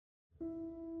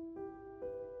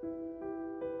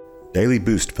Daily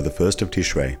Boost for the 1st of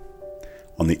Tishrei,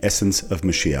 on the essence of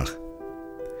Moshiach.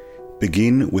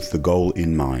 Begin with the goal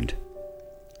in mind.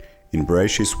 In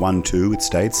Bereshis 1:2 it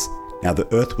states, "Now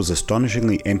the earth was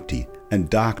astonishingly empty, and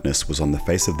darkness was on the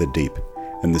face of the deep,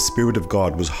 and the Spirit of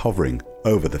God was hovering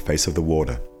over the face of the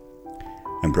water."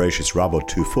 And Bereshis Rabbah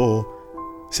 2:4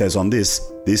 says on this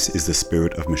is the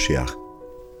Spirit of Moshiach.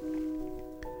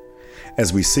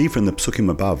 As we see from the psukim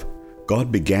above, God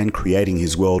began creating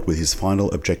his world with his final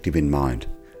objective in mind,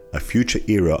 a future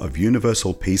era of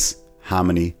universal peace,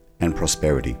 harmony, and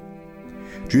prosperity.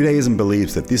 Judaism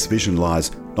believes that this vision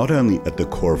lies not only at the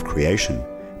core of creation,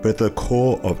 but at the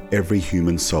core of every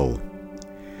human soul.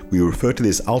 We refer to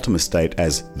this ultimate state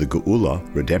as the Geula,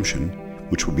 redemption,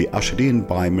 which will be ushered in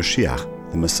by Moshiach,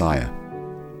 the Messiah.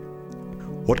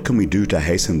 What can we do to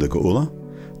hasten the Geula?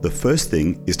 The first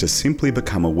thing is to simply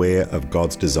become aware of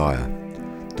God's desire.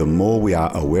 The more we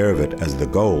are aware of it as the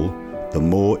goal, the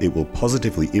more it will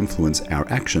positively influence our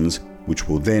actions, which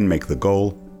will then make the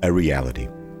goal a reality.